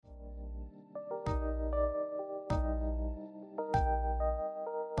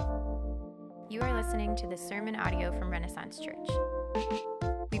You are listening to the sermon audio from Renaissance Church.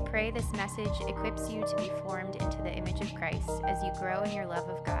 We pray this message equips you to be formed into the image of Christ as you grow in your love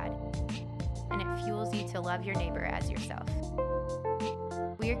of God, and it fuels you to love your neighbor as yourself.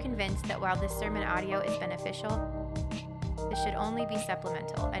 We are convinced that while this sermon audio is beneficial, this should only be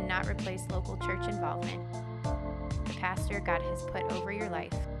supplemental and not replace local church involvement, the pastor God has put over your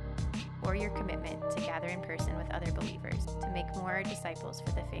life, or your commitment to gather in person with other believers to make more disciples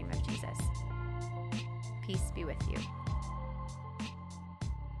for the fame of Jesus. Peace be with you.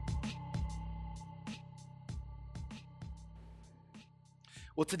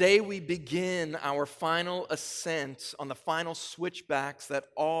 Well, today we begin our final ascent on the final switchbacks that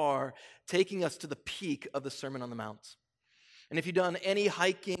are taking us to the peak of the Sermon on the Mount. And if you've done any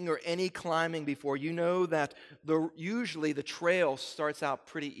hiking or any climbing before, you know that usually the trail starts out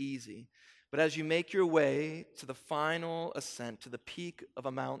pretty easy. But as you make your way to the final ascent, to the peak of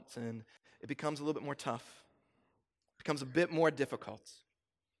a mountain, it becomes a little bit more tough. It becomes a bit more difficult.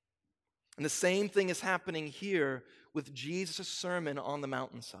 And the same thing is happening here with Jesus' sermon on the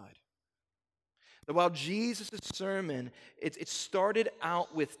mountainside. That while Jesus' sermon, it started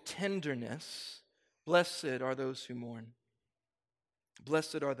out with tenderness. Blessed are those who mourn.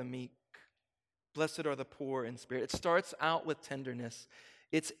 Blessed are the meek. Blessed are the poor in spirit. It starts out with tenderness.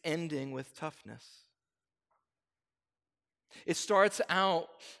 It's ending with toughness. It starts out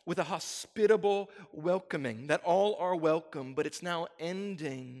with a hospitable welcoming, that all are welcome, but it's now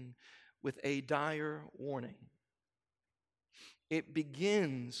ending with a dire warning. It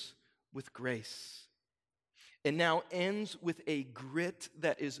begins with grace. It now ends with a grit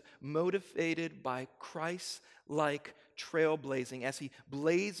that is motivated by Christ-like trailblazing as he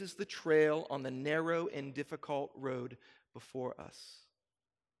blazes the trail on the narrow and difficult road before us.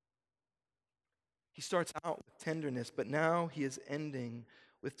 He starts out with tenderness, but now he is ending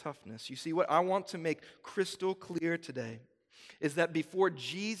with toughness. You see, what I want to make crystal clear today is that before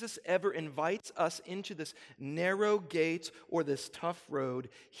Jesus ever invites us into this narrow gate or this tough road,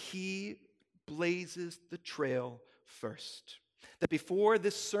 he blazes the trail first. That before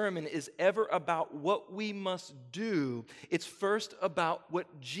this sermon is ever about what we must do, it's first about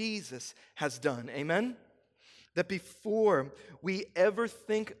what Jesus has done. Amen? That before we ever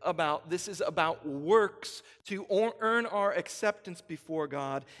think about this is about works to earn our acceptance before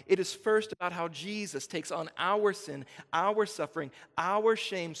God, it is first about how Jesus takes on our sin, our suffering, our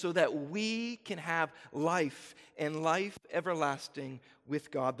shame, so that we can have life and life everlasting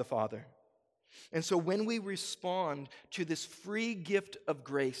with God the Father. And so when we respond to this free gift of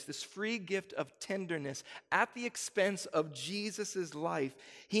grace, this free gift of tenderness at the expense of Jesus' life,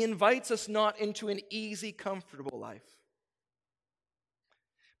 he invites us not into an easy, comfortable life,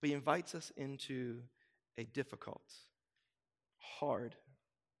 but he invites us into a difficult, hard,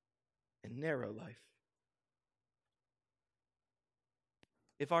 and narrow life.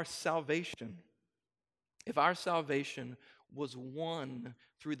 If our salvation was won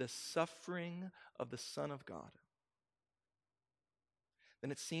through the suffering of the Son of God, then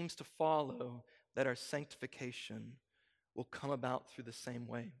it seems to follow that our sanctification will come about through the same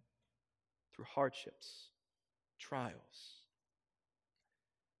way, through hardships, trials.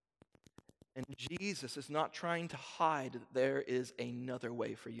 And Jesus is not trying to hide that there is another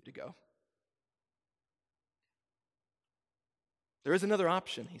way for you to go. There is another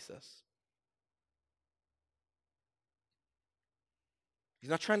option, he says. He's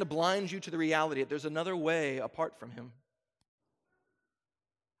not trying to blind you to the reality that there's another way apart from him.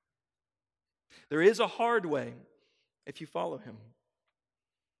 There is a hard way if you follow him.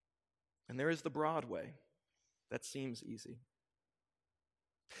 And there is the broad way that seems easy.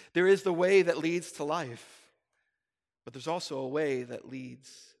 There is the way that leads to life, but there's also a way that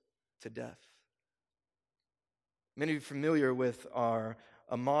leads to death. Many of you are familiar with a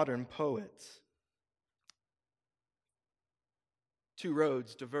modern poet. Two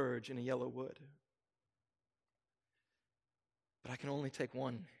roads diverge in a yellow wood, but I can only take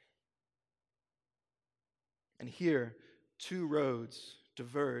one. And here, two roads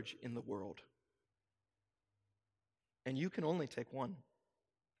diverge in the world, and you can only take one.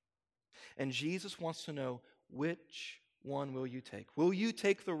 And Jesus wants to know, which one will you take? Will you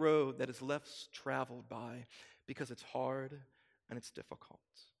take the road that is less traveled by because it's hard and it's difficult?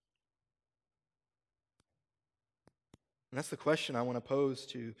 And that's the question I want to pose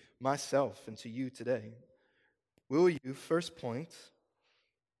to myself and to you today. Will you, first point,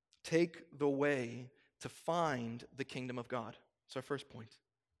 take the way to find the kingdom of God? That's our first point.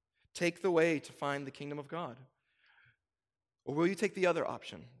 Take the way to find the kingdom of God. Or will you take the other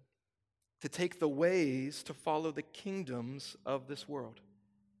option? To take the ways to follow the kingdoms of this world?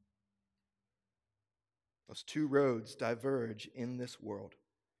 Those two roads diverge in this world.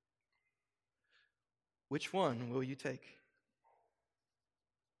 Which one will you take?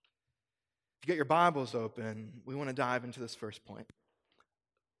 If you get your Bibles open, we want to dive into this first point.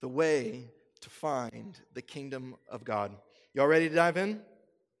 The way to find the kingdom of God. Y'all ready to dive in?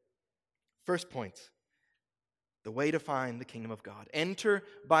 First point. The way to find the kingdom of God. Enter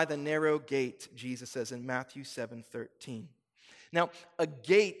by the narrow gate, Jesus says in Matthew 7:13. Now, a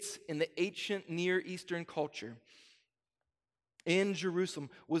gate in the ancient Near Eastern culture in Jerusalem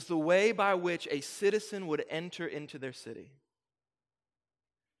was the way by which a citizen would enter into their city.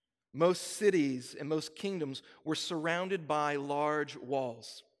 Most cities and most kingdoms were surrounded by large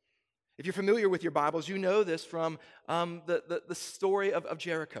walls. If you're familiar with your Bibles, you know this from the story of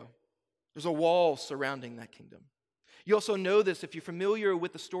Jericho. There's a wall surrounding that kingdom. You also know this if you're familiar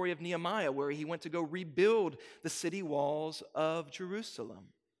with the story of Nehemiah, where he went to go rebuild the city walls of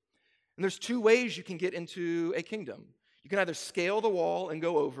Jerusalem. And there's two ways you can get into a kingdom. You can either scale the wall and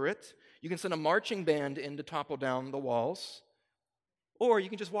go over it. You can send a marching band in to topple down the walls. Or you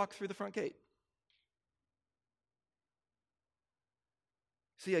can just walk through the front gate.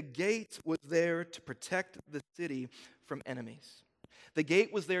 See, a gate was there to protect the city from enemies. The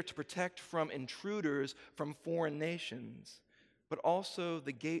gate was there to protect from intruders from foreign nations. But also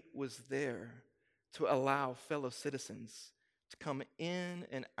the gate was there to allow fellow citizens to come in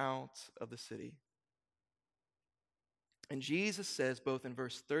and out of the city. And Jesus says both in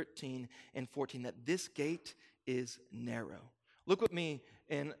verse 13 and 14 that this gate is narrow. Look with me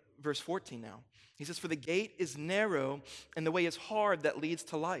in verse 14 now. He says, "For the gate is narrow and the way is hard that leads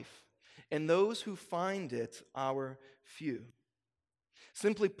to life, and those who find it are few."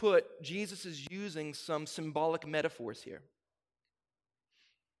 Simply put, Jesus is using some symbolic metaphors here.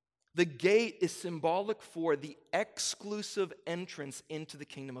 The gate is symbolic for the exclusive entrance into the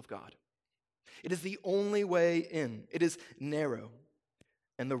kingdom of God. It is the only way in. It is narrow.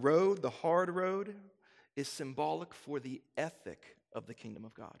 And the road, the hard road, is symbolic for the ethic of the kingdom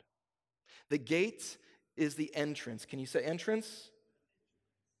of God. The gate is the entrance. Can you say entrance?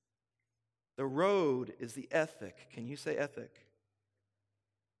 The road is the ethic. Can you say ethic?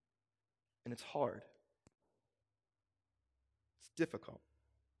 And it's hard. It's difficult.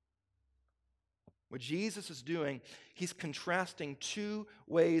 What Jesus is doing, he's contrasting two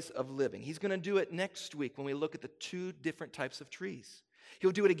ways of living. He's going to do it next week when we look at the two different types of trees.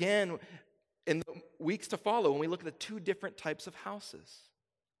 He'll do it again in the weeks to follow when we look at the two different types of houses.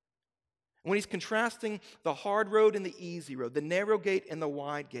 When he's contrasting the hard road and the easy road, the narrow gate and the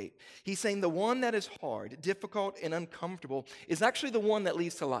wide gate, he's saying the one that is hard, difficult, and uncomfortable is actually the one that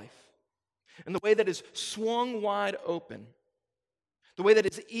leads to life. And the way that is swung wide open, the way that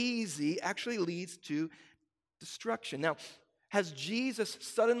is easy, actually leads to destruction. Now, has Jesus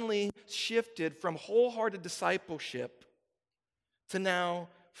suddenly shifted from wholehearted discipleship to now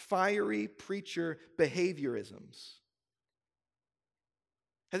fiery preacher behaviorisms?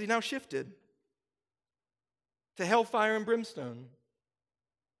 Has he now shifted to hellfire and brimstone?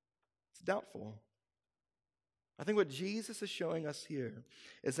 It's doubtful. I think what Jesus is showing us here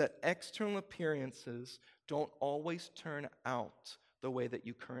is that external appearances don't always turn out the way that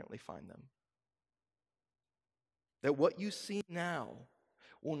you currently find them. That what you see now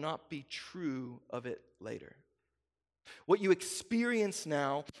will not be true of it later. What you experience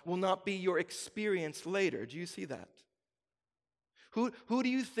now will not be your experience later. Do you see that? Who do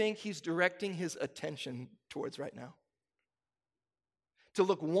you think he's directing his attention towards right now? To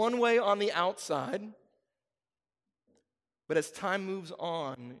look one way on the outside, but as time moves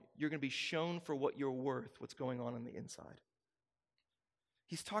on, you're going to be shown for what you're worth, what's going on the inside.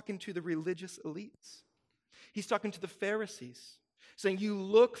 He's talking to the religious elites. He's talking to the Pharisees, saying you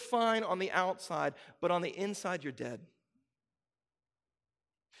look fine on the outside, but on the inside you're dead.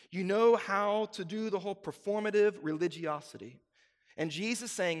 You know how to do the whole performative religiosity. And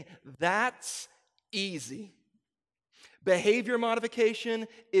Jesus saying, that's easy. Behavior modification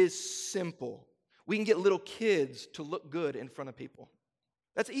is simple. We can get little kids to look good in front of people.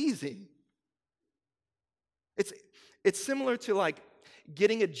 That's easy. It's similar to like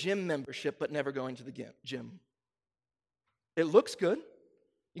getting a gym membership but never going to the gym. It looks good.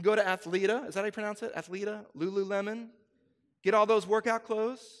 You go to Athleta, is that how you pronounce it? Athleta, Lululemon. Get all those workout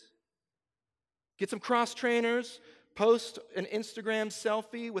clothes. Get some cross trainers. Post an Instagram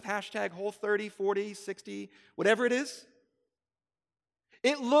selfie with hashtag Whole30, 40, 60, whatever it is.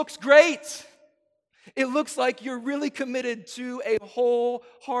 It looks great. It looks like you're really committed to a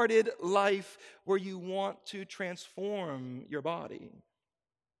wholehearted life where you want to transform your body.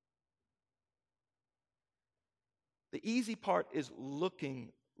 The easy part is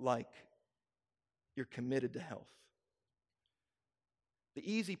looking like you're committed to health. The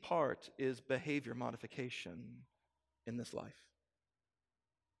easy part is behavior modification in this life.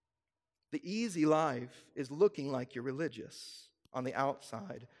 The easy life is looking like you're religious on the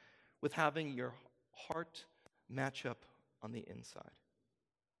outside with having your heart match up on the inside.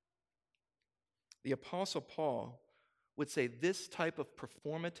 The Apostle Paul would say this type of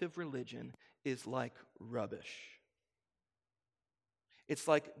performative religion is like rubbish. It's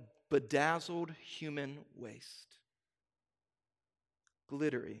like bedazzled human waste.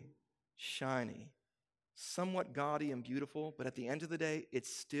 Glittery, shiny, somewhat gaudy and beautiful, but at the end of the day,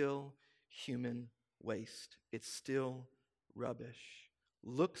 it's still human waste. It's still rubbish.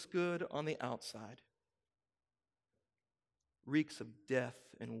 Looks good on the outside, reeks of death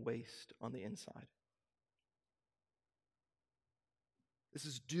and waste on the inside. This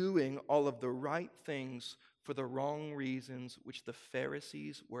is doing all of the right things for the wrong reasons, which the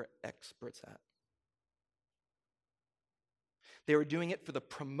Pharisees were experts at. They were doing it for the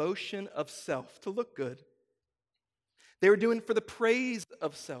promotion of self, to look good. They were doing it for the praise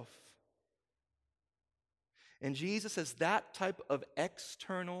of self. And Jesus says that type of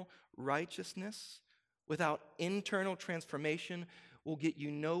external righteousness without internal transformation will get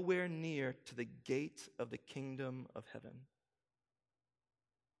you nowhere near to the gate of the kingdom of heaven.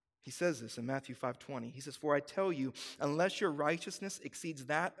 He says this in Matthew 5:20. He says, "For I tell you, unless your righteousness exceeds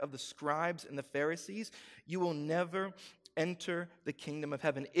that of the scribes and the Pharisees, you will never enter the kingdom of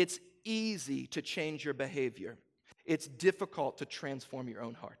heaven." It's easy to change your behavior. It's difficult to transform your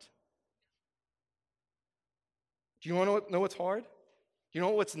own heart. Do you want to know what's hard? Do you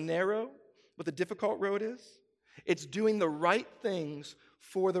know what's narrow? What the difficult road is? It's doing the right things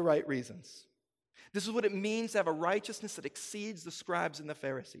for the right reasons. This is what it means to have a righteousness that exceeds the scribes and the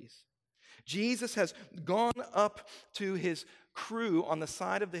Pharisees. Jesus has gone up to his crew on the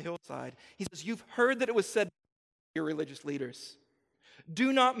side of the hillside. He says, "You've heard that it was said by your religious leaders,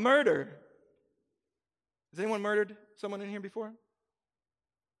 do not murder." Has anyone murdered someone in here before?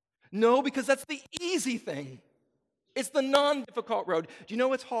 No, because that's the easy thing. It's the non-difficult road. Do you know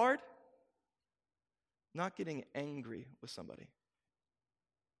what's hard? Not getting angry with somebody.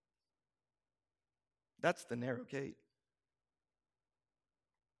 That's the narrow gate.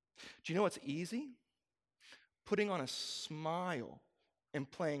 Do you know what's easy? Putting on a smile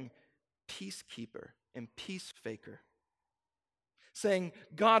and playing peacekeeper and peace faker. Saying,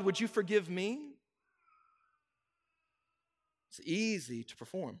 "God, would you forgive me?" It's easy to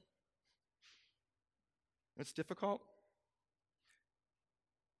perform. It's difficult.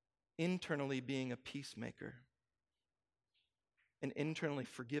 Internally being a peacemaker and internally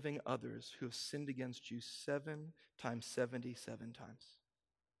forgiving others who have sinned against you 7 times 77 times.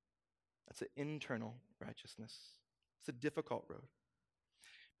 That's an internal righteousness. It's a difficult road.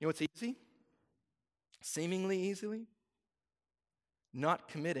 You know what's easy? Seemingly easily? Not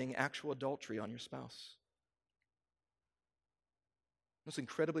committing actual adultery on your spouse. It's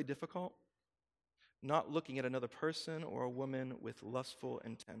incredibly difficult. Not looking at another person or a woman with lustful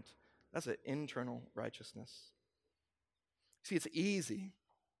intent. That's an internal righteousness. See, it's easy.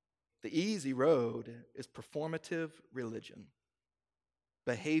 The easy road is performative religion,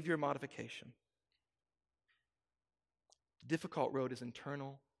 behavior modification. The difficult road is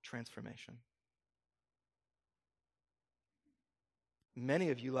internal transformation. Many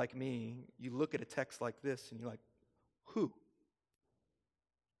of you, like me, you look at a text like this and you're like, who?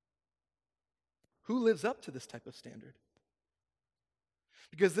 Who lives up to this type of standard?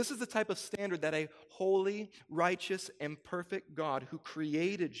 Because this is the type of standard that a holy, righteous, and perfect God who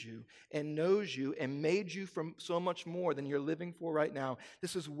created you and knows you and made you from so much more than you're living for right now,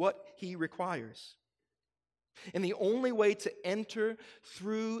 this is what he requires. And the only way to enter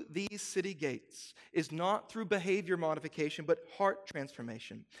through these city gates is not through behavior modification, but heart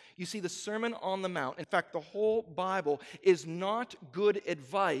transformation. You see, the Sermon on the Mount, in fact, the whole Bible, is not good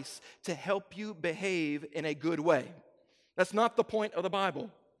advice to help you behave in a good way. That's not the point of the Bible.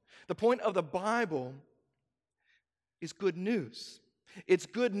 The point of the Bible is good news. It's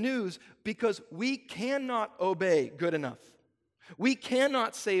good news because we cannot obey good enough. We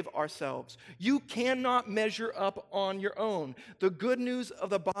cannot save ourselves. You cannot measure up on your own. The good news of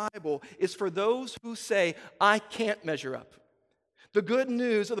the Bible is for those who say, I can't measure up. The good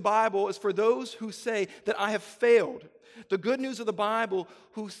news of the Bible is for those who say that I have failed. The good news of the Bible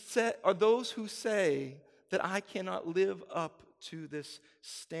are those who say that I cannot live up to this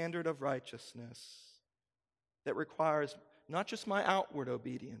standard of righteousness that requires not just my outward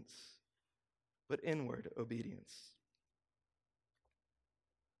obedience, but inward obedience.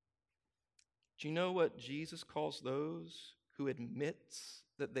 Do you know what Jesus calls those who admits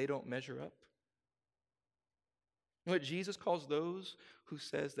that they don't measure up? You know what Jesus calls those who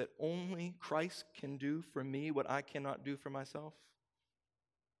says that only Christ can do for me what I cannot do for myself?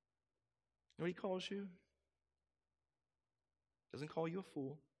 You know what he calls you? Doesn't call you a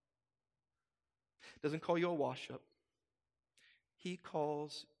fool. Doesn't call you a wash-up. He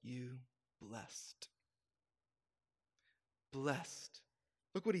calls you blessed. Blessed.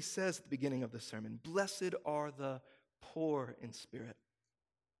 Look what he says at the beginning of the sermon. Blessed are the poor in spirit.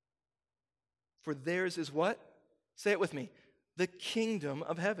 For theirs is what? Say it with me. The kingdom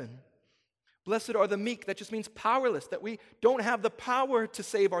of heaven. Blessed are the meek. That just means powerless, that we don't have the power to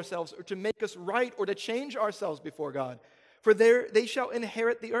save ourselves or to make us right or to change ourselves before God. For they shall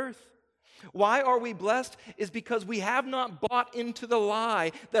inherit the earth. Why are we blessed? Is because we have not bought into the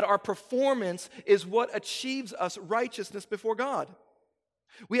lie that our performance is what achieves us righteousness before God.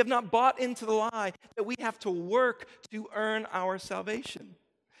 We have not bought into the lie that we have to work to earn our salvation.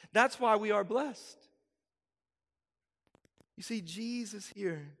 That's why we are blessed. You see, Jesus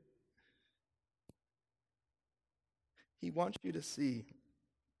here, he wants you to see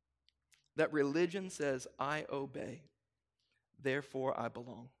that religion says, I obey, therefore I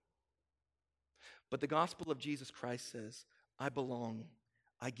belong. But the gospel of Jesus Christ says, I belong,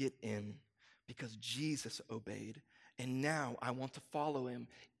 I get in, because Jesus obeyed, and now I want to follow him,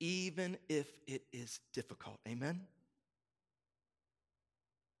 even if it is difficult. Amen?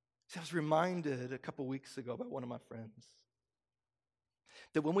 See, I was reminded a couple weeks ago by one of my friends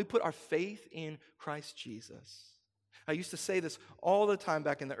that when we put our faith in Christ Jesus, I used to say this all the time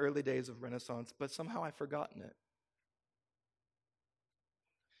back in the early days of Renaissance, but somehow I've forgotten it.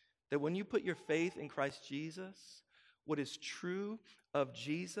 That when you put your faith in Christ Jesus, what is true of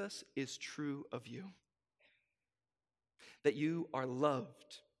Jesus is true of you. That you are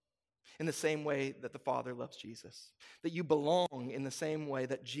loved in the same way that the Father loves Jesus. That you belong in the same way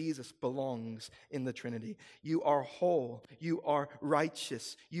that Jesus belongs in the Trinity. You are whole. You are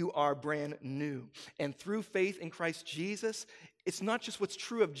righteous. You are brand new. And through faith in Christ Jesus, it's not just what's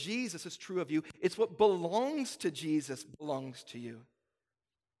true of Jesus is true of you. It's what belongs to Jesus belongs to you.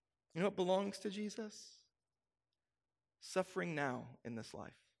 You know what belongs to Jesus? Suffering now in this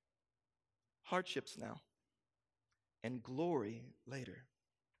life, hardships now, and glory later.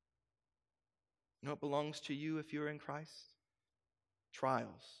 You know what belongs to you if you're in Christ?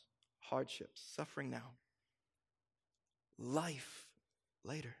 Trials, hardships, suffering now, life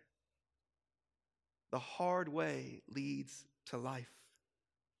later. The hard way leads to life.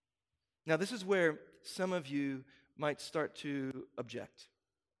 Now, this is where some of you might start to object.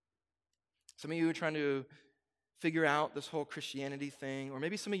 Some of you are trying to figure out this whole Christianity thing, or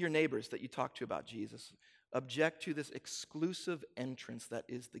maybe some of your neighbors that you talk to about Jesus object to this exclusive entrance that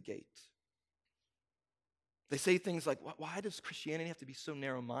is the gate. They say things like, why does Christianity have to be so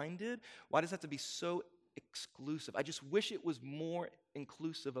narrow-minded? Why does it have to be so exclusive? I just wish it was more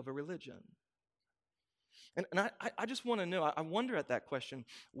inclusive of a religion. And I just want to know, I wonder at that question,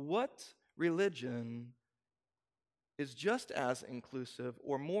 what religion is just as inclusive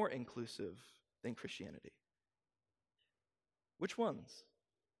or more inclusive than Christianity? Which ones?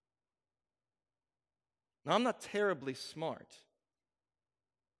 Now, I'm not terribly smart.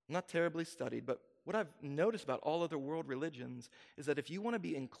 I'm not terribly studied, but what I've noticed about all other world religions is that if you want to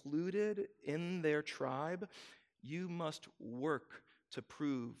be included in their tribe, you must work to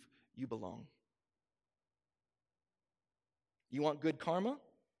prove you belong. You want good karma?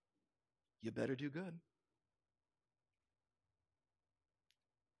 You better do good.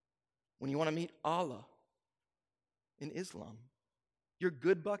 When you want to meet Allah in Islam, your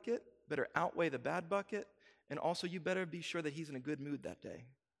good bucket better outweigh the bad bucket, and also you better be sure that he's in a good mood that day.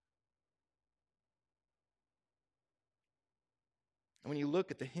 And when you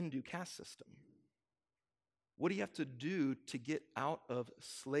look at the Hindu caste system, what do you have to do to get out of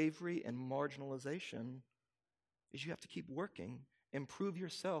slavery and marginalization is you have to keep working and prove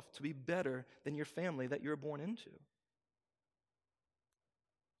yourself to be better than your family that you're born into.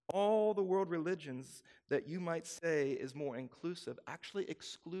 All the world religions that you might say is more inclusive actually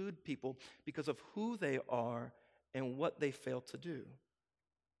exclude people because of who they are and what they fail to do.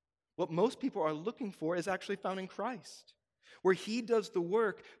 What most people are looking for is actually found in Christ, where he does the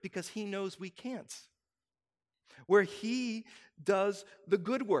work because he knows we can't. Where he does the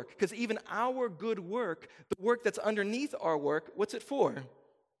good work, because even our good work, the work that's underneath our work, what's it for?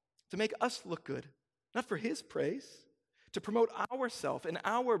 To make us look good, not for his praise. To promote ourself and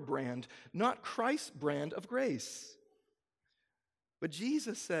our brand, not Christ's brand of grace. But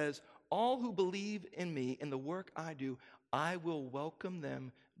Jesus says, all who believe in me, in the work I do, I will welcome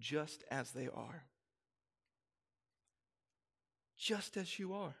them just as they are. Just as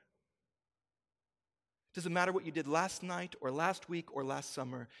you are. Doesn't matter what you did last night or last week or last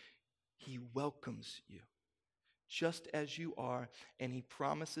summer. He welcomes you just as you are, and he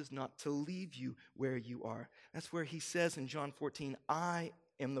promises not to leave you where you are. That's where he says in John 14, I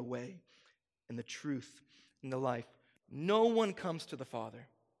am the way and the truth and the life. No one comes to the Father.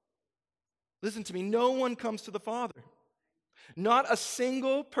 Listen to me, no one comes to the Father. Not a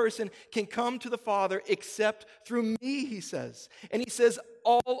single person can come to the Father except through me, he says. And he says,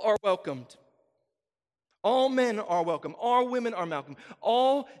 all are welcomed. All men are welcome. All women are welcome.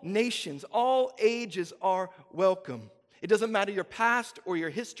 All nations, all ages are welcome. It doesn't matter your past or your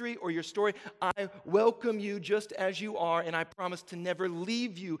history or your story. I welcome you just as you are, and I promise to never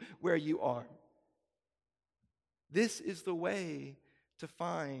leave you where you are. This is the way to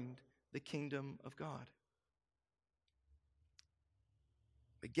find the kingdom of God.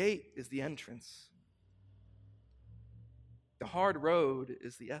 The gate is the entrance. The hard road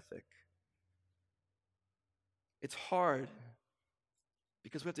is the ethic. It's hard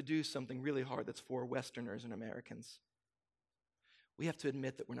because we have to do something really hard that's for Westerners and Americans. We have to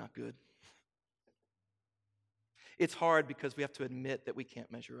admit that we're not good. It's hard because we have to admit that we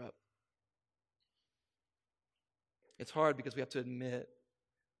can't measure up. It's hard because we have to admit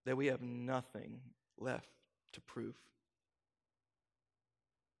that we have nothing left to prove.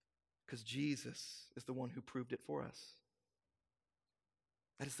 Because Jesus is the one who proved it for us.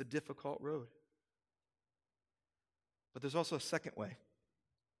 That is the difficult road. But there's also a second way.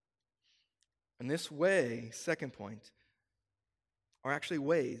 And this way, second point, are actually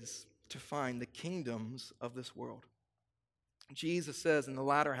ways to find the kingdoms of this world. Jesus says in the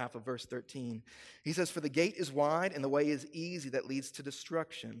latter half of verse 13, he says, for the gate is wide and the way is easy that leads to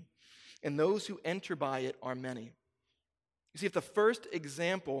destruction, and those who enter by it are many. You see, if the first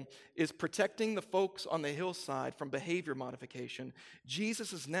example is protecting the folks on the hillside from behavior modification,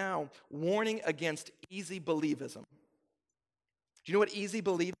 Jesus is now warning against easy believism. Do you know what easy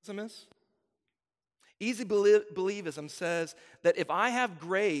believism is? Easy believism says that if I have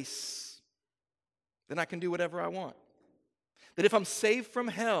grace, then I can do whatever I want. That if I'm saved from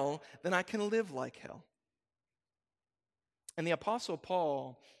hell, then I can live like hell. And the Apostle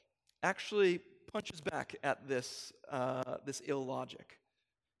Paul actually punches back at this illogic.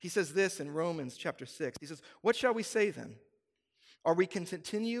 He says this in Romans chapter 6. He says, what shall we say then? Are we to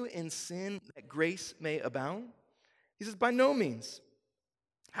continue in sin that grace may abound? He says, by no means.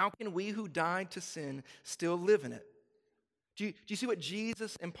 How can we who died to sin still live in it? Do you see what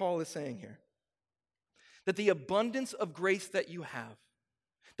Jesus and Paul is saying here? That the abundance of grace that you have,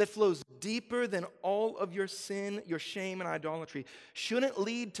 that flows deeper than all of your sin, your shame, and idolatry, shouldn't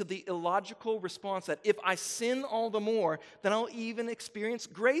lead to the illogical response that if I sin all the more, then I'll even experience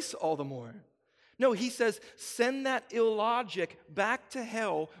grace all the more. No, he says, send that illogic back to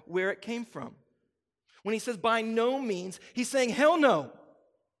hell where it came from. When he says by no means, he's saying hell no.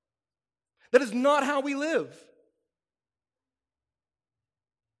 That is not how we live.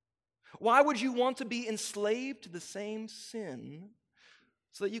 Why would you want to be enslaved to the same sin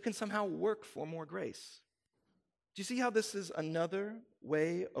so that you can somehow work for more grace? Do you see how this is another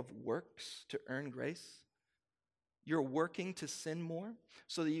way of works to earn grace? You're working to sin more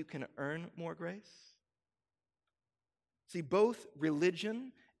so that you can earn more grace? See, both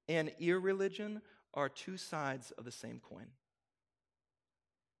religion and irreligion are two sides of the same coin.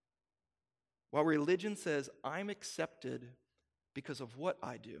 While religion says, I'm accepted because of what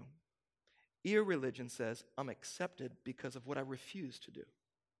I do, irreligion says, I'm accepted because of what I refuse to do.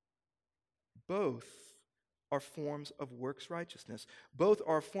 Both are forms of works righteousness. Both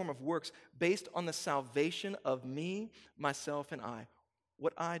are a form of works based on the salvation of me, myself, and I,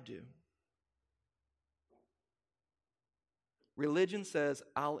 what I do. Religion says,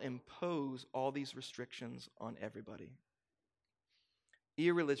 I'll impose all these restrictions on everybody.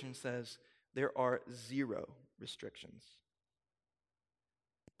 Irreligion says, there are zero restrictions.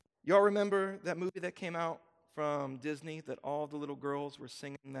 Y'all remember that movie that came out from Disney that all the little girls were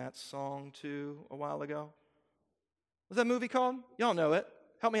singing that song to a while ago? What's that movie called? Y'all know it.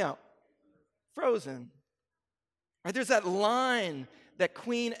 Help me out. Frozen. Right, there's that line that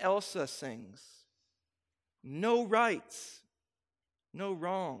Queen Elsa sings. No rights, no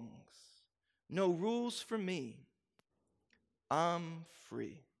wrongs, no rules for me. I'm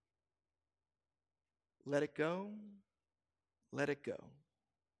free. Let it go. Let it go.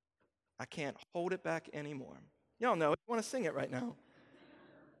 I can't hold it back anymore. Y'all know it. I want to sing it right now.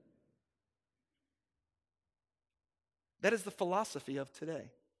 That is the philosophy of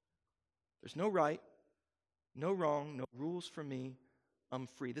today. There's no right, no wrong, no rules for me. I'm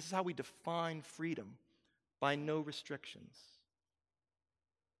free. This is how we define freedom, by no restrictions.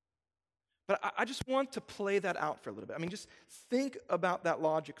 But I just want to play that out for a little bit. I mean, just think about that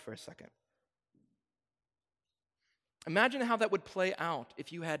logic for a second. Imagine how that would play out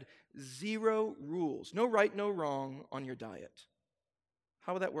if you had 0 rules, no right, no wrong on your diet.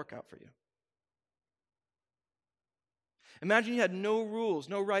 How would that work out for you? Imagine you had no rules,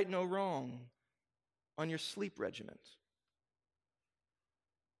 no right, no wrong on your sleep regimen.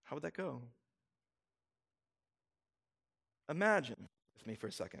 How would that go? Imagine with me for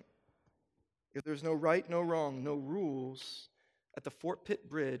a second. If there's no right, no wrong, no rules at the Fort Pitt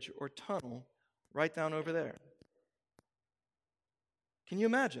Bridge or tunnel right down over there. Can you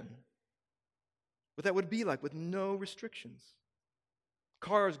imagine what that would be like with no restrictions?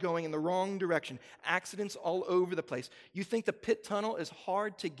 Cars going in the wrong direction, accidents all over the place. You think the Pitt Tunnel is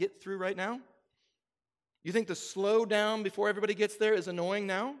hard to get through right now? You think the slow down before everybody gets there is annoying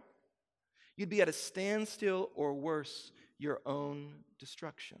now? You'd be at a standstill or worse, your own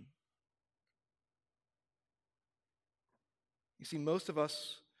destruction. You see, most of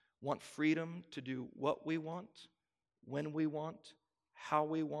us want freedom to do what we want, when we want, how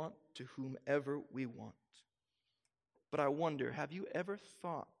we want, to whomever we want. But I wonder, have you ever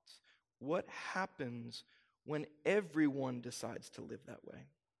thought what happens when everyone decides to live that way?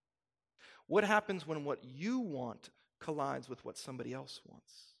 What happens when what you want collides with what somebody else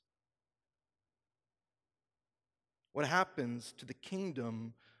wants? What happens to the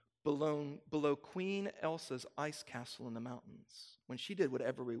kingdom below Queen Elsa's ice castle in the mountains when she did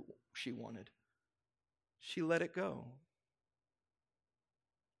whatever she wanted? She let it go.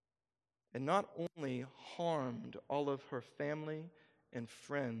 And not only harmed all of her family and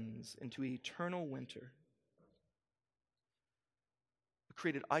friends into eternal winter, but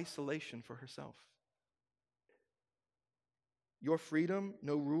created isolation for herself. Your freedom,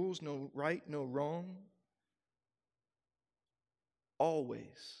 no rules, no right, no wrong,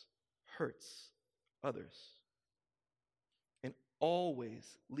 always hurts others and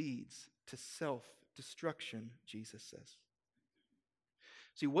always leads to self-destruction, Jesus says.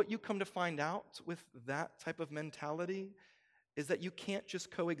 See, what you come to find out with that type of mentality is that you can't just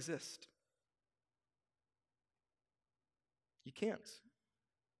coexist. You can't.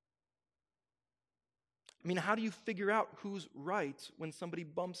 I mean, how do you figure out who's right when somebody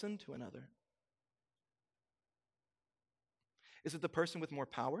bumps into another? Is it the person with more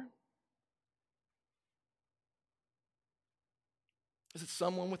power? Is it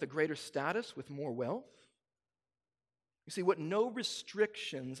someone with a greater status, with more wealth? You see, what no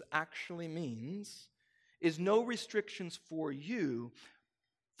restrictions actually means is no restrictions for you,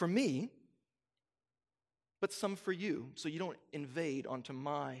 for me, but some for you, so you don't invade onto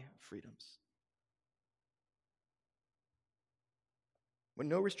my freedoms. What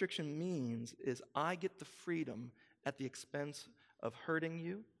no restriction means is I get the freedom at the expense of hurting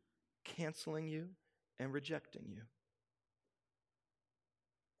you, canceling you, and rejecting you.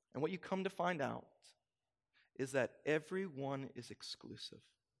 And what you come to find out is that everyone is exclusive.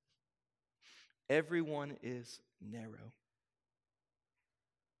 Everyone is narrow.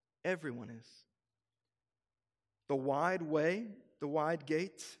 Everyone is. The wide way, the wide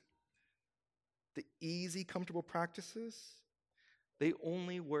gate, the easy, comfortable practices, they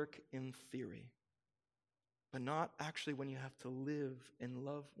only work in theory, but not actually when you have to live and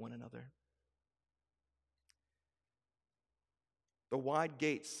love one another. The wide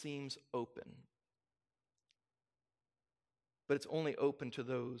gate seems open, but it's only open to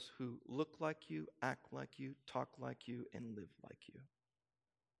those who look like you, act like you, talk like you, and live like you.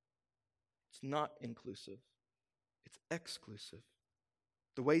 It's not inclusive. It's exclusive.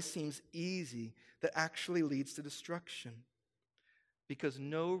 The way seems easy that actually leads to destruction because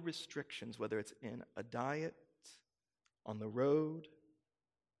no restrictions, whether it's in a diet, on the road,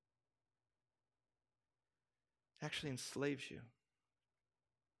 actually enslaves you,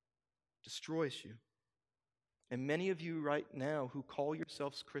 destroys you. And many of you right now who call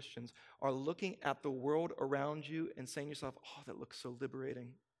yourselves Christians are looking at the world around you and saying to yourself, oh, that looks so liberating.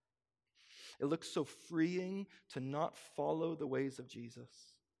 It looks so freeing to not follow the ways of Jesus.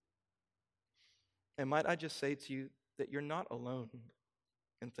 And might I just say to you that you're not alone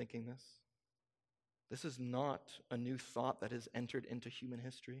in thinking this. This is not a new thought that has entered into human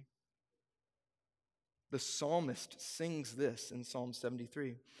history. The psalmist sings this in Psalm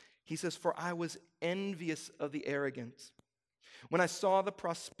 73. He says, "For I was envious of the arrogant when I saw the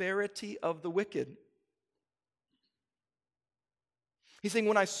prosperity of the wicked." He's saying,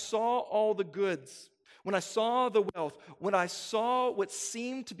 when I saw all the goods, when I saw the wealth, when I saw what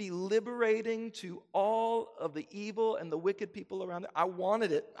seemed to be liberating to all of the evil and the wicked people around there, I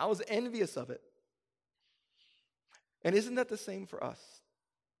wanted it. I was envious of it. And isn't that the same for us?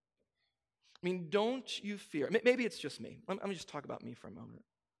 I mean, don't you fear? Maybe it's just me. Let me just talk about me for a moment.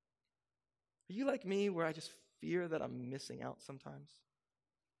 Are you like me where I just fear that I'm missing out sometimes?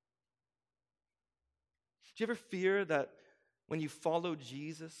 Do you ever fear that when you follow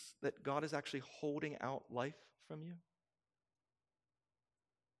Jesus, that God is actually holding out life from you?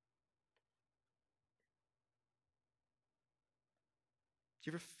 Do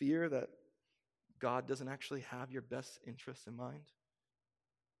you ever fear that God doesn't actually have your best interests in mind?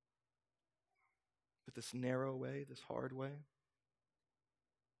 But this narrow way, this hard way?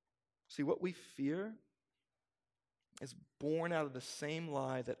 See, what we fear is born out of the same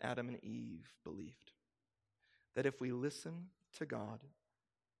lie that Adam and Eve believed. That if we listen to God,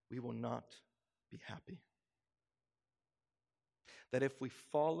 we will not be happy. That if we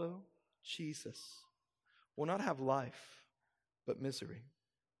follow Jesus, we'll not have life, but misery.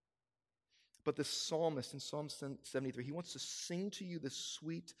 But the psalmist in Psalm 73, he wants to sing to you this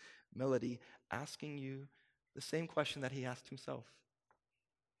sweet melody, asking you the same question that he asked himself.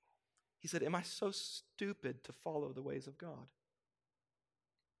 He said, am I so stupid to follow the ways of God?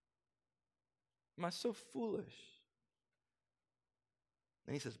 Am I so foolish?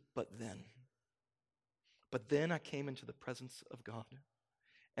 And he says, but then I came into the presence of God,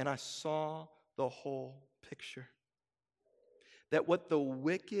 and I saw the whole picture. That what the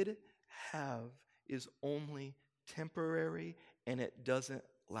wicked have is only temporary, and it doesn't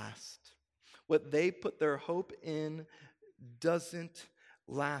last. What they put their hope in doesn't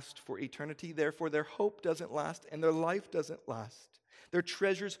last for eternity. Therefore, their hope doesn't last, and their life doesn't last. Their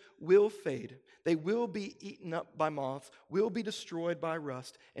treasures will fade. They will be eaten up by moths, will be destroyed by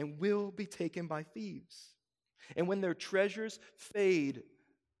rust, and will be taken by thieves. And when their treasures fade,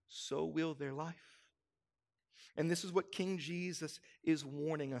 so will their life. And this is what King Jesus is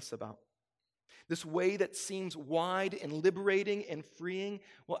warning us about. This way that seems wide and liberating and freeing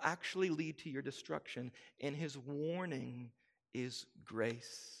will actually lead to your destruction. And his warning is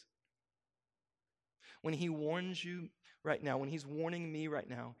grace. When he warns you right now, when he's warning me right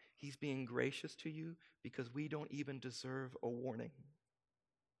now, he's being gracious to you because we don't even deserve a warning.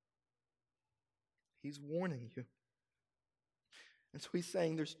 He's warning you. And so he's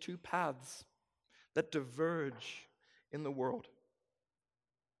saying there's two paths that diverge in the world.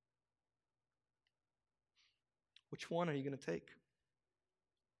 Which one are you going to take?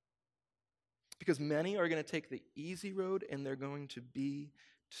 Because many are going to take the easy road and they're going to be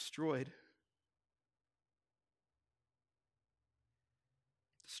destroyed.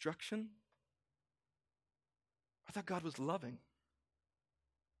 Destruction? I thought God was loving.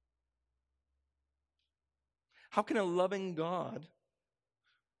 How can a loving God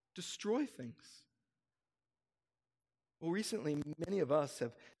destroy things? Well, recently, many of us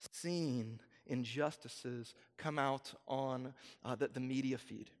have seen injustices come out on the media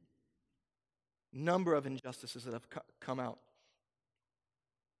feed. Number of injustices that have come out.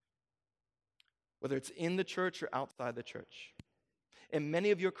 Whether it's in the church or outside the church. And many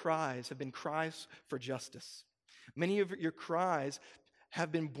of your cries have been cries for justice. Many of your cries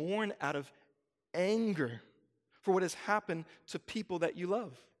have been born out of anger for what has happened to people that you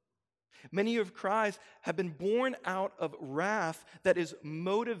love. Many of your cries have been born out of wrath that is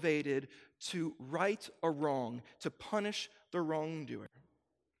motivated to right a wrong, to punish the wrongdoer.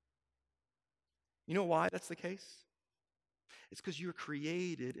 You know why that's the case? It's because you're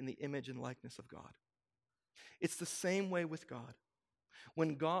created in the image and likeness of God. It's the same way with God.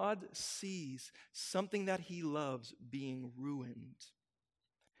 When God sees something that he loves being ruined,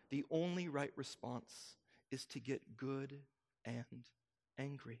 the only right response is to get good and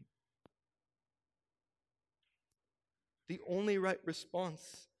angry. The only right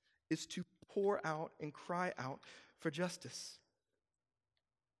response is to pour out and cry out for justice.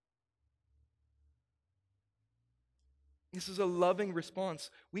 This is a loving response.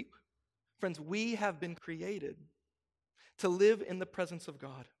 Friends, we have been created to live in the presence of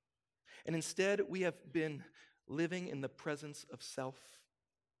God. And instead, we have been living in the presence of self.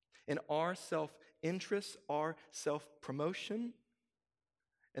 In our self-interest, our self-promotion.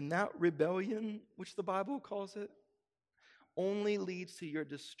 And that rebellion, which the Bible calls it, only leads to your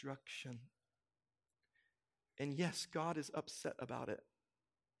destruction. And yes, God is upset about it.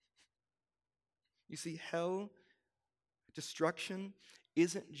 You see, hell, destruction,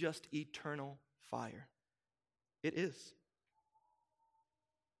 isn't just eternal fire. It is.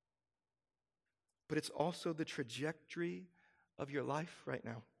 But it's also the trajectory of your life right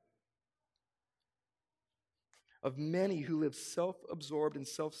now. Of many who live self-absorbed and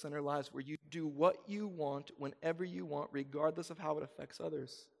self-centered lives where you do what you want whenever you want, regardless of how it affects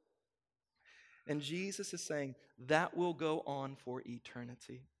others. And Jesus is saying that will go on for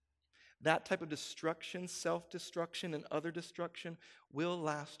eternity. That type of destruction, self-destruction, and other destruction will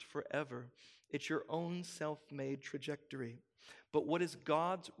last forever. It's your own self-made trajectory. But what is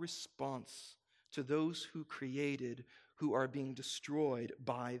God's response to those who created, who are being destroyed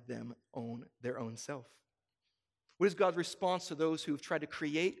by their own self? What is God's response to those who have tried to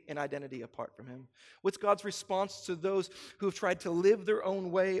create an identity apart from Him? What's God's response to those who have tried to live their own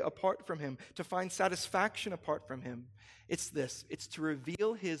way apart from Him, to find satisfaction apart from Him? It's this. It's to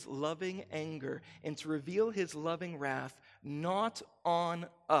reveal His loving anger and to reveal His loving wrath, not on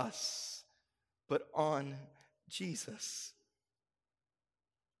us, but on Jesus.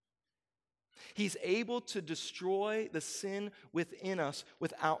 He's able to destroy the sin within us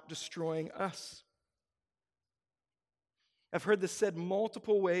without destroying us. I've heard this said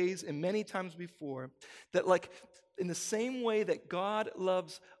multiple ways and many times before, that like in the same way that God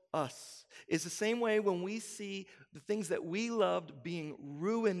loves us is the same way when we see the things that we loved being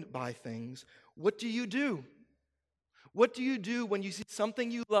ruined by things. What do you do? What do you do when you see something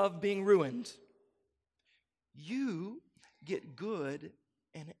you love being ruined? You get good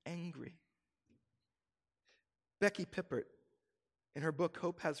and angry. Becky Pippert, in her book,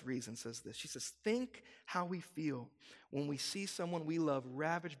 Hope Has Reason, says this. She says, think how we feel when we see someone we love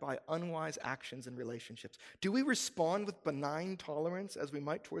ravaged by unwise actions and relationships. Do we respond with benign tolerance as we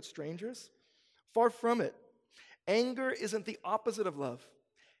might towards strangers? Far from it. Anger isn't the opposite of love.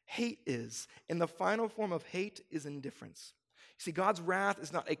 Hate is. And the final form of hate is indifference. See, God's wrath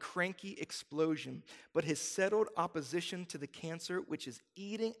is not a cranky explosion, but His settled opposition to the cancer which is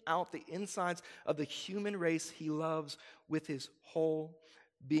eating out the insides of the human race He loves with His whole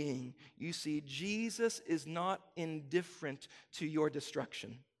being. You see, Jesus is not indifferent to your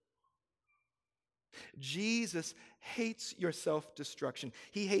destruction. Jesus hates your self-destruction.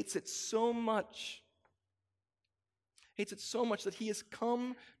 He hates it so much. Hates it so much that He has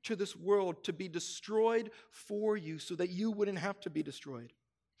come to this world to be destroyed for you so that you wouldn't have to be destroyed.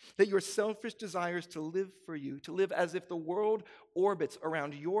 That your selfish desires to live for you, to live as if the world orbits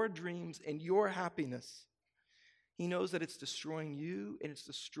around your dreams and your happiness. He knows that it's destroying you and it's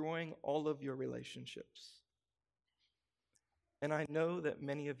destroying all of your relationships. And I know that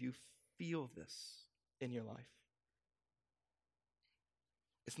many of you feel this in your life.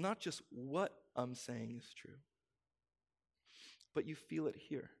 It's not just what I'm saying is true, but you feel it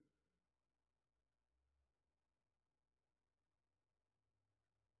here.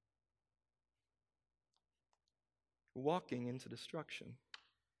 Walking into destruction.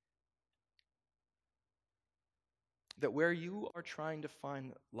 That where you are trying to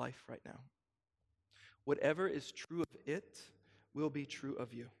find life right now, whatever is true of it will be true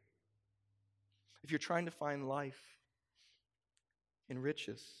of you. If you're trying to find life in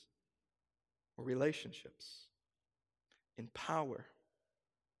riches or relationships, in power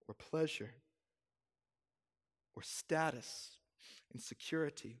or pleasure or status and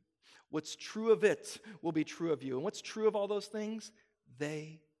security, what's true of it will be true of you. And what's true of all those things?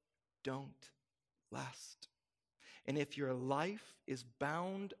 They don't last. And if your life is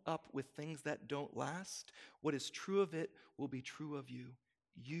bound up with things that don't last, what is true of it will be true of you.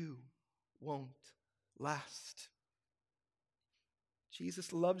 You won't last.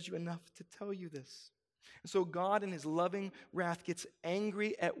 Jesus loves you enough to tell you this. And so God in His loving wrath gets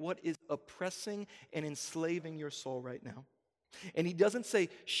angry at what is oppressing and enslaving your soul right now. And He doesn't say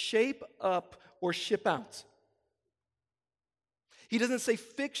shape up or ship out. He doesn't say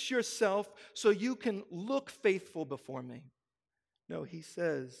fix yourself so you can look faithful before me. No, He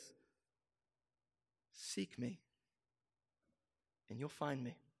says seek me and you'll find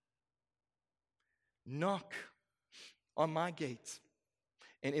me. Knock on my gates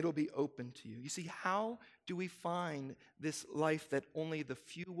and it'll be open to you. You see, how do we find this life that only the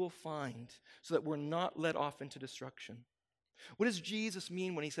few will find so that we're not led off into destruction? What does Jesus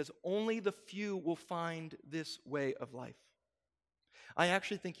mean when He says only the few will find this way of life? I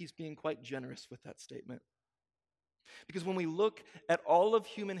actually think He's being quite generous with that statement. Because when we look at all of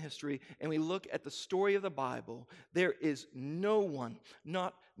human history and we look at the story of the Bible, there is no one,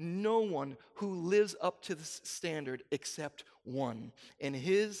 not no one who lives up to this standard except one. And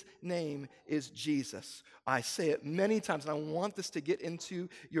His name is Jesus. I say it many times, and I want this to get into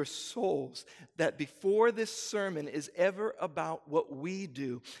your souls, that before this sermon is ever about what we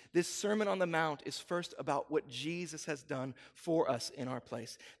do, this Sermon on the Mount is first about what Jesus has done for us in our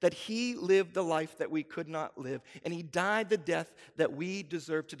place. That He lived the life that we could not live, and He died the death that we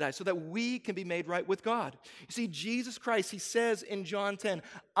deserve to die, so that we can be made right with God. You see, Jesus Christ, He says in John 10,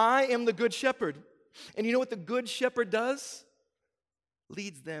 I am the good shepherd. And you know what the good shepherd does?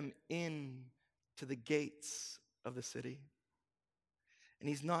 Leads them in to the gates of the city. And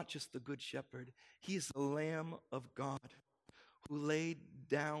he's not just the good shepherd. He is the Lamb of God who laid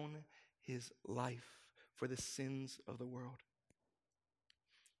down his life for the sins of the world.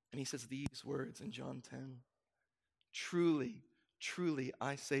 And he says these words in John 10. Truly, truly,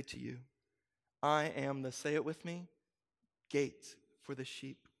 I say to you, I am the, say it with me, gate for the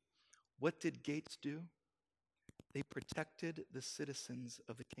sheep. What did gates do? They protected the citizens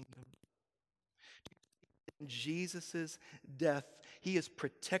of the kingdom. In Jesus' death, he is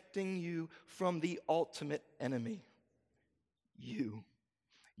protecting you from the ultimate enemy.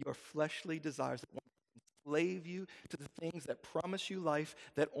 Your fleshly desires that want to enslave you to the things that promise you life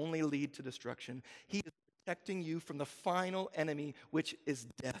that only lead to destruction. He is protecting you from the final enemy, which is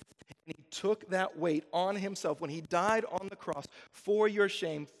death. And he took that weight on himself when he died on the cross for your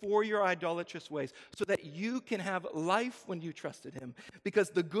shame, for your idolatrous ways, so that you can have life when you trusted him.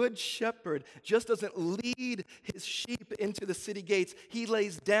 Because the good shepherd just doesn't lead his sheep into the city gates. He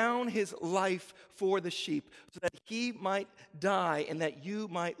lays down his life for the sheep so that he might die and that you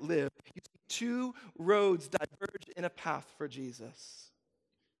might live. You see, two roads diverge in a path for Jesus.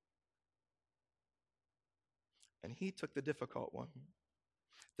 And he took the difficult one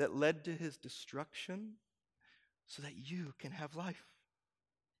that led to his destruction so that you can have life.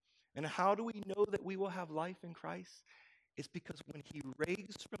 And how do we know that we will have life in Christ? It's because when he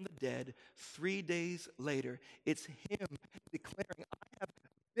raised from the dead 3 days later, it's him declaring, I have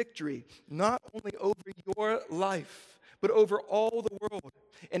victory not only over your life, but over all the world.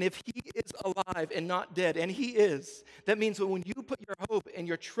 And if he is alive and not dead, and he is, that means that when you put your hope and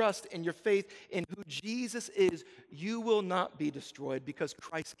your trust and your faith in who Jesus is, you will not be destroyed because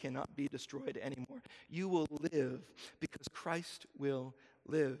Christ cannot be destroyed anymore. You will live because Christ will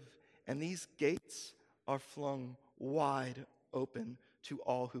live. And these gates are flung wide open to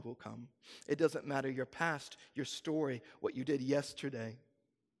all who will come. It doesn't matter your past, your story, what you did yesterday,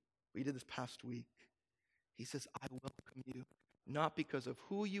 what you did this past week. He says, I welcome you, not because of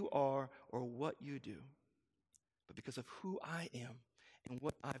who you are or what you do, but because of who I am and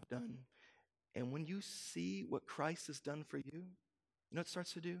what I've done. And when you see what Christ has done for you, you know what it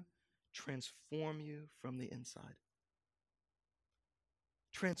starts to do? Transform you from the inside.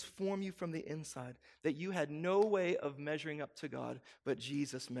 Transform you from the inside, that you had no way of measuring up to God, but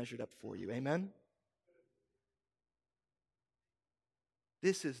Jesus measured up for you. Amen?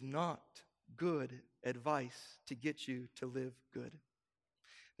 This is not good advice to get you to live good.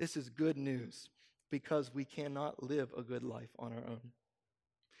 This is good news because we cannot live a good life on our own.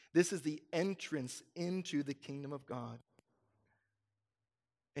 This is the entrance into the kingdom of God.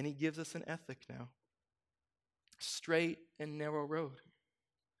 And he gives us an ethic now. Straight and narrow road,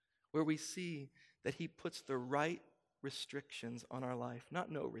 where we see that he puts the right restrictions on our life.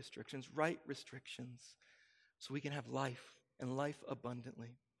 Not no restrictions, right restrictions, so we can have life and life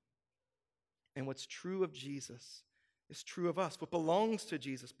abundantly. And what's true of Jesus is true of us. What belongs to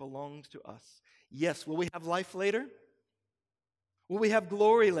Jesus belongs to us. Yes, will we have life later? Will we have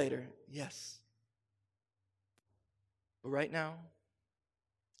glory later? Yes. But right now,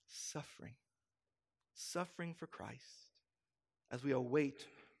 suffering. Suffering for Christ as we await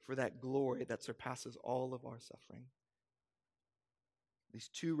for that glory that surpasses all of our suffering. These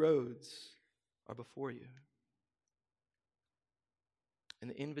two roads are before you. And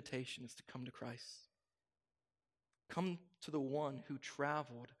the invitation is to come to Christ. Come to the one who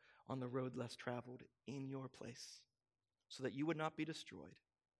traveled on the road less traveled in your place so that you would not be destroyed,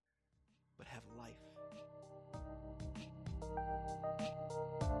 but have life.